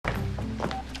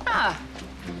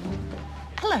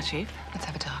Hello, Chief. Let's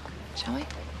have a talk, shall we?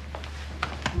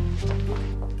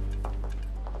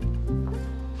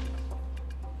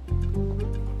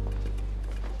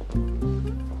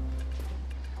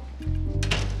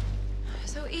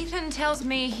 So Ethan tells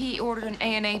me he ordered an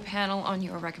A&A panel on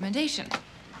your recommendation.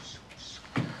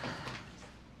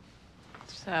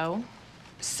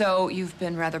 So you've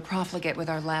been rather profligate with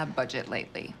our lab budget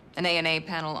lately. An A&A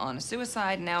panel on a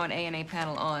suicide, now an A&A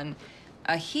panel on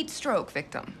a heat stroke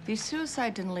victim. The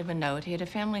suicide didn't leave a note. He had a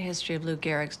family history of Lou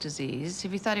Gehrig's disease.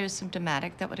 If he thought he was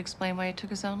symptomatic, that would explain why he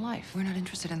took his own life. We're not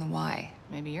interested in the why.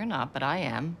 Maybe you're not, but I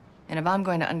am. And if I'm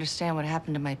going to understand what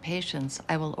happened to my patients,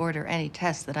 I will order any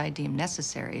test that I deem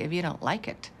necessary. If you don't like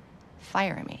it,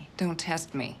 fire me. Don't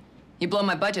test me. You blow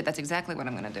my budget, that's exactly what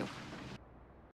I'm gonna do.